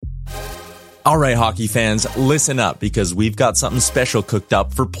All right, hockey fans, listen up because we've got something special cooked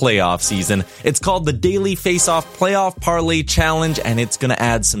up for playoff season. It's called the Daily Face-Off Playoff Parlay Challenge, and it's going to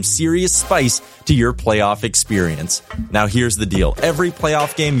add some serious spice to your playoff experience. Now, here's the deal. Every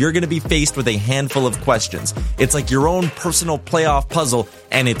playoff game, you're going to be faced with a handful of questions. It's like your own personal playoff puzzle,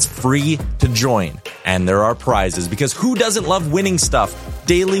 and it's free to join. And there are prizes, because who doesn't love winning stuff?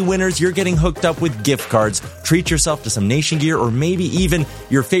 Daily winners, you're getting hooked up with gift cards. Treat yourself to some Nation gear or maybe even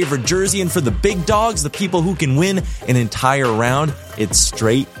your favorite jersey. And for the big dogs, the people who can win an entire round, it's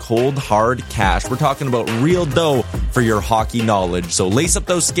straight, cold, hard cash. We're talking about real dough for your hockey knowledge. So lace up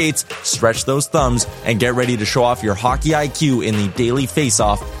those skates, stretch those thumbs, and get ready to show off your hockey IQ in the Daily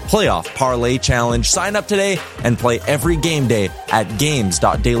Face-Off Playoff Parlay Challenge. Sign up today and play every game day at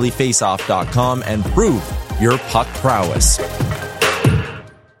games.dailyfaceoff.com and prove your puck prowess.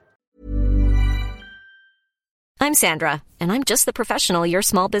 I'm Sandra, and I'm just the professional your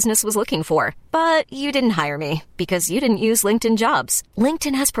small business was looking for. But you didn't hire me because you didn't use LinkedIn Jobs.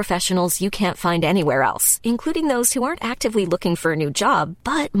 LinkedIn has professionals you can't find anywhere else, including those who aren't actively looking for a new job,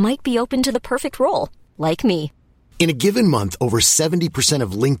 but might be open to the perfect role, like me. In a given month, over 70%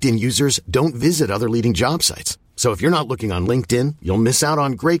 of LinkedIn users don't visit other leading job sites. So if you're not looking on LinkedIn, you'll miss out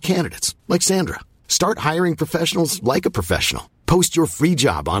on great candidates like Sandra. Start hiring professionals like a professional. Post your free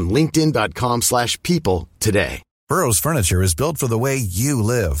job on linkedin.com/people today. Burrow's furniture is built for the way you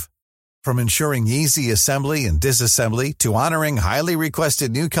live. From ensuring easy assembly and disassembly to honoring highly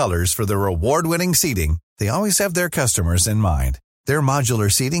requested new colors for their award-winning seating, they always have their customers in mind. Their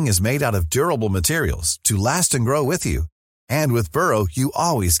modular seating is made out of durable materials to last and grow with you. And with Burrow, you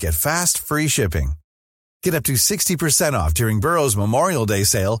always get fast, free shipping. Get up to 60% off during Burrow's Memorial Day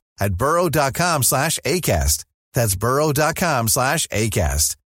sale at burrow.com/ACAST. That's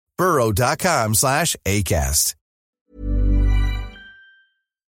burrow.com/ACAST. burrow.com/ACAST.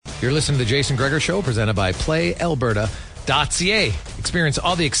 You're listening to the Jason Greger Show, presented by PlayAlberta.ca. Experience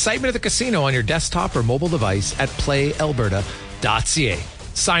all the excitement of the casino on your desktop or mobile device at PlayAlberta.ca.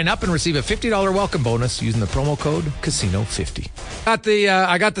 Sign up and receive a $50 welcome bonus using the promo code Casino50.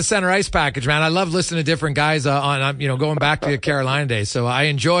 I got the center ice package, man. I love listening to different guys on going back to Carolina days. So I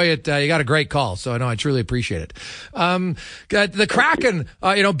enjoy it. You got a great call, so I know I truly appreciate it. The Kraken,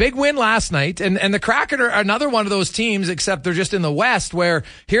 big win last night, and the Kraken are another one of those teams, except they're just in the West, where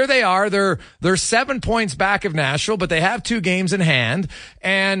here they are. They're 7 points back of Nashville, but they have 2 games in hand.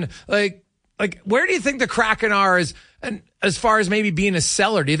 And like where do you think the Kraken are as far as maybe being a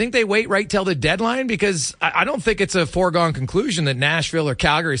seller? Do you think they wait right till the deadline? Because I don't think it's a foregone conclusion that Nashville or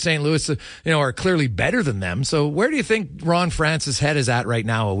Calgary, St. Louis, are clearly better than them. So where do you think Ron Francis' head is at right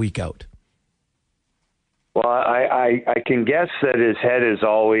now, a week out? Well, I can guess that his head is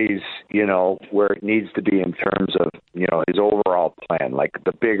always, where it needs to be in terms of, his overall plan, like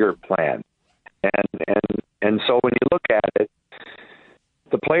the bigger plan. And so when you look at it,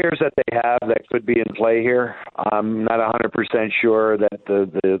 the players that they have that could be in play here, I'm not 100% sure that the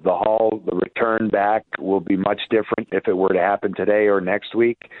return back will be much different if it were to happen today or next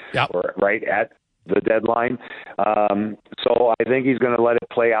week, or right at the deadline. So I think he's going to let it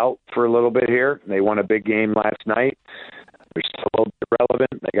play out for a little bit here. They won a big game last night. They're still a little bit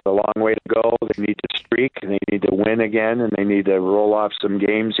relevant. They got a long way to go. They need to streak. They need to win again, and they need to roll off some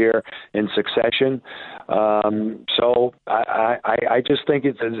games here in succession. So I just think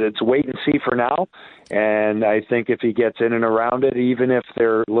it's wait and see for now. And I think if he gets in and around it, even if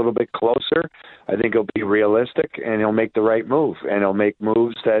they're a little bit closer, I think he'll be realistic and he'll make the right move. And he'll make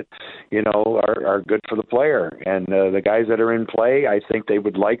moves that, are good for the player. And the guys that are in play, I think they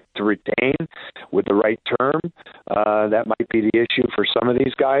would like to retain with the right term. That might be the issue for some of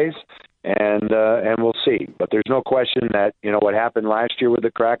these guys. And we'll see. But there's no question that, what happened last year with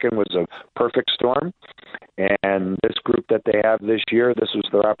the Kraken was a perfect storm. And this group that they have this year, this was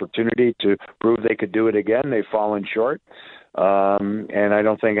their opportunity to prove they could do it again. They've fallen short. And I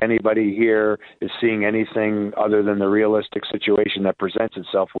don't think anybody here is seeing anything other than the realistic situation that presents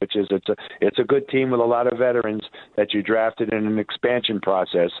itself, which is it's a good team with a lot of veterans that you drafted in an expansion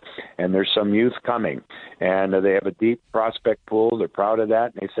process, and there's some youth coming, and they have a deep prospect pool. They're proud of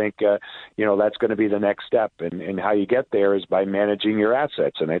that, and they think that's going to be the next step. And how you get there is by managing your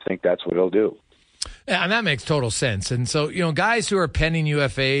assets, and I think that's what he'll do. Yeah, and that makes total sense. And so, guys who are pending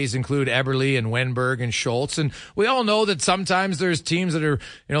UFAs include Eberle and Wenberg and Schultz. And we all know that sometimes there's teams that are,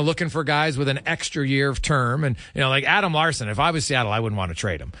 looking for guys with an extra year of term. And, like Adam Larson, if I was Seattle, I wouldn't want to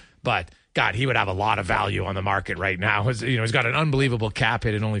trade him. But God, he would have a lot of value on the market right now. He's got an unbelievable cap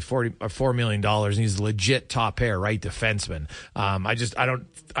hit at only $4 million, and he's a legit top pair right defenseman. I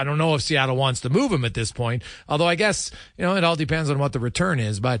don't know if Seattle wants to move him at this point. Although I guess it all depends on what the return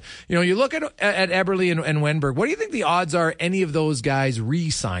is. But you look at Eberle and Wenberg. What do you think the odds are any of those guys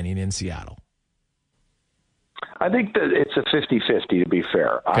re-signing in Seattle? I think that it's a 50-50, to be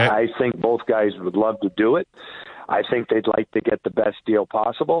fair. Okay. I think both guys would love to do it. I think they'd like to get the best deal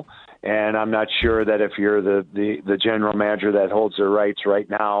possible, and I'm not sure that if you're the general manager that holds their rights right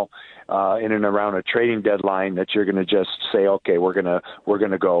now in and around a trading deadline, that you're going to just say, okay, we're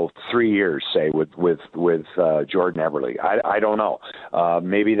gonna go 3 years, say with Jordan Eberle. I don't know.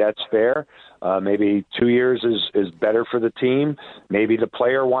 Maybe that's fair. Maybe 2 years is better for the team. Maybe the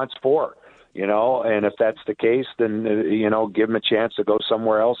player wants 4. And if that's the case, then, give them a chance to go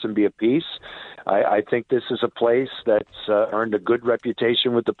somewhere else and be a piece. I think this is a place that's earned a good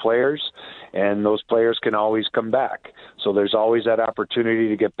reputation with the players, and those players can always come back. So there's always that opportunity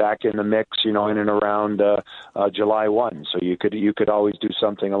to get back in the mix, in and around July 1. So you could always do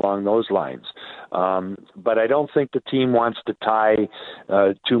something along those lines. But I don't think the team wants to tie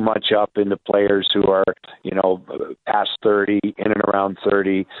too much up into players who are, past 30, in and around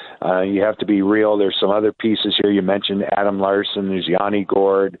 30. You have to be real. There's some other pieces here. You mentioned Adam Larson. There's Yanni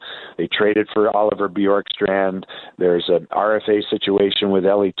Gord. They traded for Oliver Bjorkstrand. There's an RFA situation with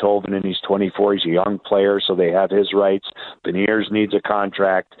Eeli Tolvanen. He's 24. He's a young player, so they have his rights. Beniers needs a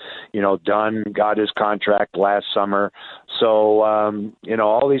contract. Dunn got his contract last summer. So,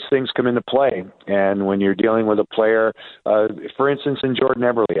 all these things come into play. And when you're dealing with a player, for instance, in Jordan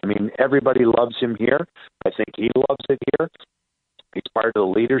Eberle, everybody loves him here. I think he loves it here. He's part of the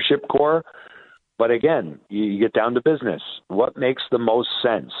leadership core. But again, you get down to business. What makes the most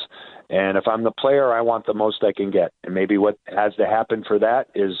sense? And if I'm the player, I want the most I can get. And maybe what has to happen for that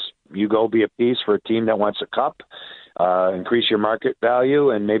is you go be a piece for a team that wants a cup, increase your market value,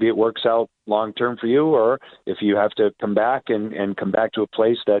 and maybe it works out long-term for you. Or if you have to come back and come back to a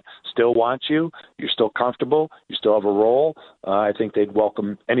place that still wants you, you're still comfortable, you still have a role, I think they'd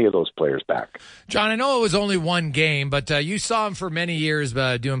welcome any of those players back. John, I know it was only one game, but you saw him for many years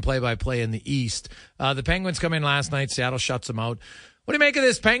doing play-by-play in the East. The Penguins come in last night. Seattle shuts them out. What do you make of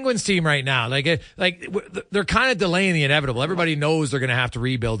this Penguins team right now? Like they're kind of delaying the inevitable. Everybody knows they're going to have to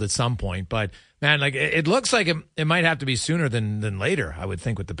rebuild at some point, but man, it looks like it might have to be sooner than later, I would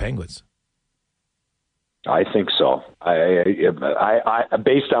think, with the Penguins. I think so. I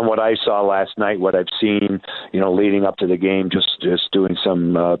based on what I saw last night, what I've seen, leading up to the game, just doing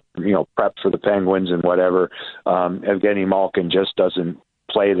some, prep for the Penguins and whatever. Evgeny Malkin just doesn't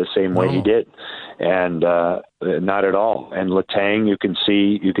play the same way he did, and not at all. And Letang, you can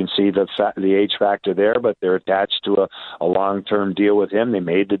see the age factor there, but they're attached to a long-term deal with him. They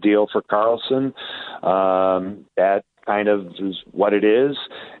made the deal for Carlson. That kind of is what it is.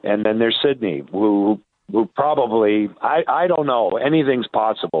 And then there's Sidney, who probably, I don't know, anything's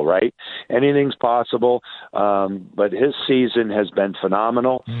possible, right? Anything's possible. But his season has been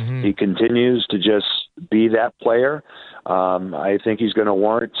phenomenal. Mm-hmm. He continues to just be that player. I think he's going to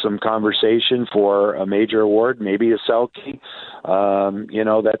warrant some conversation for a major award, maybe a Selke.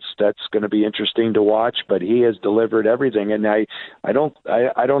 That's going to be interesting to watch. But he has delivered everything, and I don't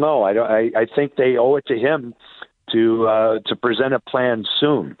know. I think they owe it to him to present a plan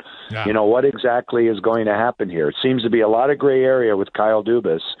soon. Yeah. What exactly is going to happen here? It seems to be a lot of gray area with Kyle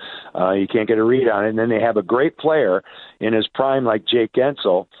Dubas. You can't get a read on it. And then they have a great player in his prime like Jake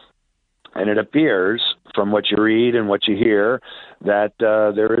Gensel. And it appears, from what you read and what you hear, that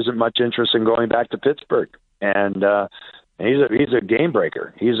there isn't much interest in going back to Pittsburgh. And he's a game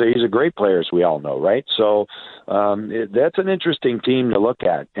breaker. He's a great player, as we all know, right? So that's an interesting team to look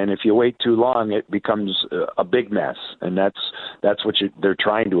at. And if you wait too long, it becomes a big mess. And that's what they're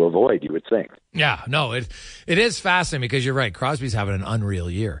trying to avoid, you would think. Yeah, no, it is fascinating because you're right. Crosby's having an unreal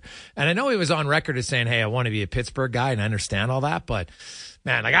year. And I know he was on record as saying, hey, I want to be a Pittsburgh guy, and I understand all that, but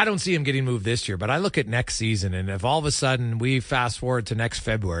man, I don't see him getting moved this year, but I look at next season, and if all of a sudden we fast forward to next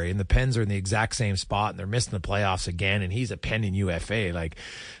February and the Pens are in the exact same spot and they're missing the playoffs again and he's a pending UFA,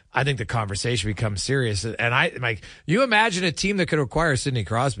 I think the conversation becomes serious. And you imagine a team that could acquire Sidney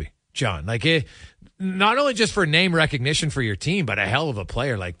Crosby, John, not only just for name recognition for your team, but a hell of a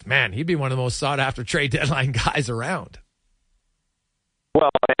player. Man, he'd be one of the most sought after trade deadline guys around.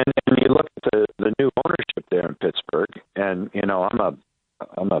 Well, and you look at the new ownership there in Pittsburgh, and I'm a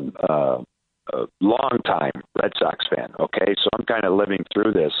long-time Red Sox fan, okay? So I'm kind of living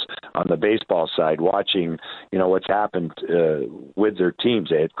through this on the baseball side, watching, what's happened with their teams.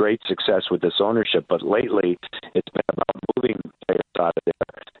 They had great success with this ownership, but lately it's been about moving players out of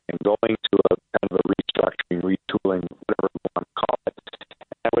there and going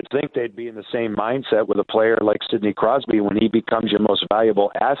mindset with a player like Sidney Crosby when he becomes your most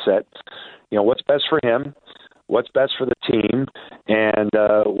valuable asset. What's best for him, what's best for the team, and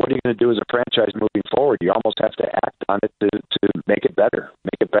what are you going to do as a franchise moving forward? You almost have to act on it to make it better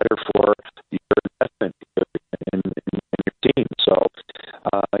for your investment in your team. So,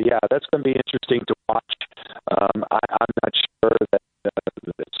 that's going to be interesting to watch. I'm not sure that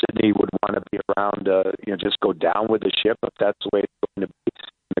Sydney would want to be around, just go down with the ship if that's the way it's going to be.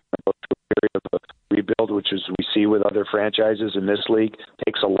 Go through a period of a rebuild, which is we see with other franchises in this league,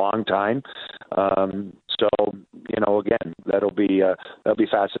 takes a long time. Again, that'll be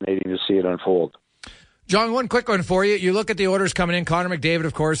fascinating to see it unfold. John, one quick one for you. You look at the orders coming in. Connor McDavid,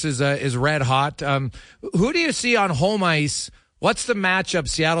 of course, is red hot. Who do you see on home ice? What's the matchup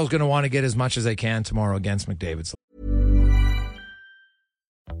Seattle's going to want to get as much as they can tomorrow against McDavid?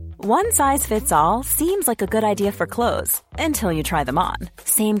 One size fits all seems like a good idea for clothes until you try them on.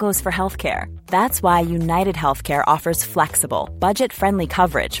 Same goes for healthcare. That's why United Healthcare offers flexible, budget-friendly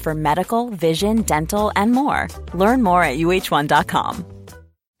coverage for medical, vision, dental, and more. Learn more at uh1.com.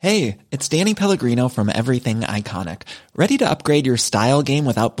 Hey, it's Danny Pellegrino from Everything Iconic. Ready to upgrade your style game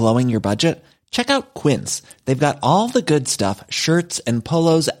without blowing your budget? Check out Quince. They've got all the good stuff, shirts and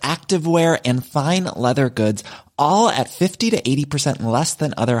polos, activewear, and fine leather goods, all at 50 to 80% less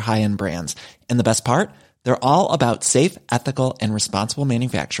than other high-end brands. And the best part? They're all about safe, ethical, and responsible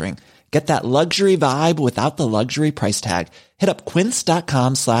manufacturing. Get that luxury vibe without the luxury price tag. Hit up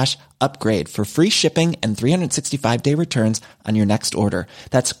quince.com/upgrade for free shipping and 365-day returns on your next order.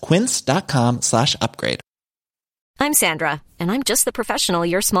 That's quince.com/upgrade. I'm Sandra, and I'm just the professional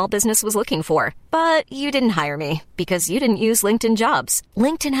your small business was looking for. But you didn't hire me because you didn't use LinkedIn Jobs.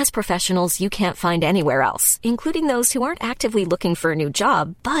 LinkedIn has professionals you can't find anywhere else, including those who aren't actively looking for a new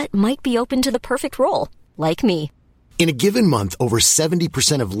job, but might be open to the perfect role, like me. In a given month, over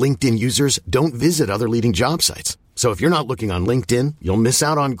 70% of LinkedIn users don't visit other leading job sites. So if you're not looking on LinkedIn, you'll miss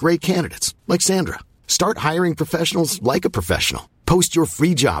out on great candidates like Sandra. Start hiring professionals like a professional. Post your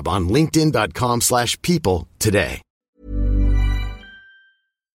free job on linkedin.com/people today.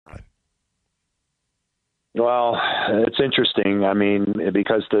 Well, it's interesting. I mean,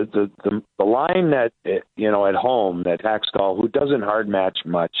 because the line that, at home, that Hackstall, who doesn't hard match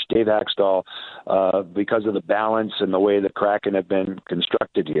much, Dave Hackstall, because of the balance and the way the Kraken have been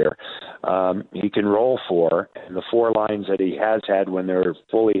constructed here, he can roll four. And the four lines that he has had when they're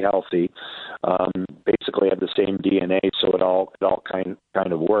fully healthy basically have the same DNA, so it all kind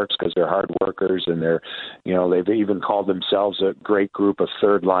of works because they're hard workers and they're, they've even called themselves a great group of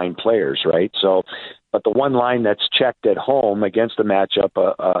third line players, right? So, but the one line that's checked at home against a matchup,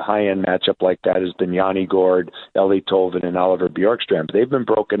 a high-end matchup like that, has been Yanni Gord, Ellie Toven, and Oliver Bjorkstrand. They've been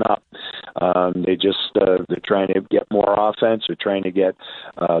broken up. They're trying to get more offense. They're trying to get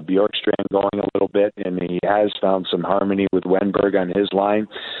Bjorkstrand going a little bit, and he has found some harmony with Wenberg on his line.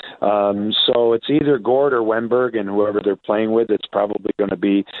 So it's either Gord or Wenberg, and whoever they're playing with, it's probably going to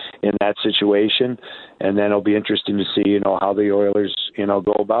be in that situation. And then it'll be interesting to see, how the Oilers,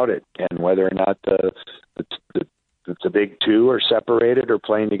 go about it, and whether or not the big two are separated or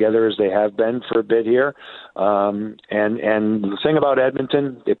playing together as they have been for a bit here. And the thing about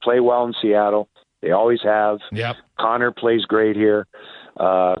Edmonton, they play well in Seattle. They always have. Yep. Connor plays great here.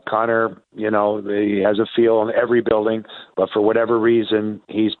 Connor, he has a feel in every building, but for whatever reason,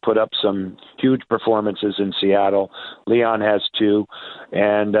 he's put up some huge performances in Seattle. Leon has too,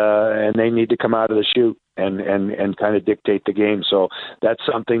 and they need to come out of the chute and kind of dictate the game. So that's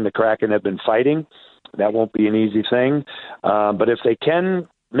something the Kraken have been fighting. That won't be an easy thing. But if they can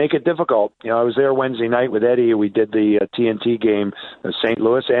make it difficult, I was there Wednesday night with Eddie. We did the TNT game in St.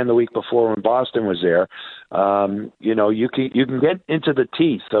 Louis and the week before when Boston was there. You can get into the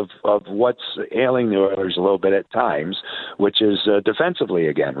teeth of what's ailing the Oilers a little bit at times, which is defensively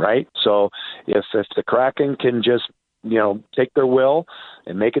again, right? So if the Kraken can just take their will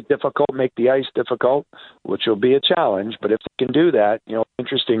and make it difficult, make the ice difficult, which will be a challenge. But if they can do that,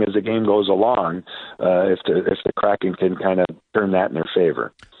 interesting as the game goes along, if the Kraken can kind of turn that in their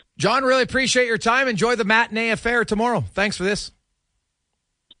favor. John, really appreciate your time. Enjoy the matinee affair tomorrow. Thanks for this.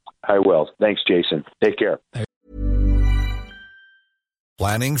 I will. Thanks, Jason. Take care.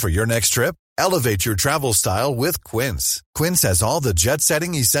 Planning for your next trip? Elevate your travel style with Quince. Quince has all the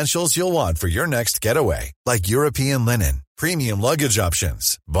jet-setting essentials you'll want for your next getaway, like European linen, premium luggage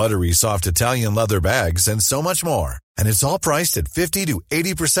options, buttery soft Italian leather bags, and so much more. And it's all priced at 50 to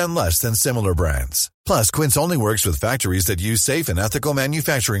 80% less than similar brands. Plus, Quince only works with factories that use safe and ethical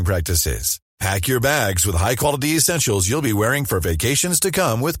manufacturing practices. Pack your bags with high-quality essentials you'll be wearing for vacations to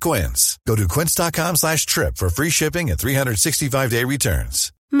come with Quince. Go to quince.com/trip for free shipping and 365-day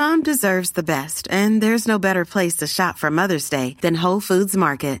returns. Mom deserves the best, and there's no better place to shop for Mother's Day than Whole Foods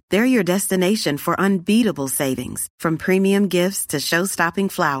Market. They're your destination for unbeatable savings, from premium gifts to show-stopping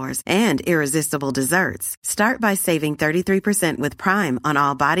flowers and irresistible desserts. Start by saving 33% with Prime on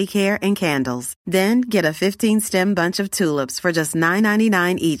all body care and candles. Then get a 15-stem bunch of tulips for just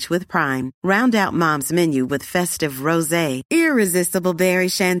 $9.99 each with Prime. Round out Mom's menu with festive rosé, irresistible berry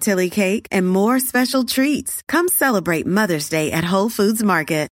chantilly cake, and more special treats. Come celebrate Mother's Day at Whole Foods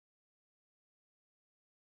Market.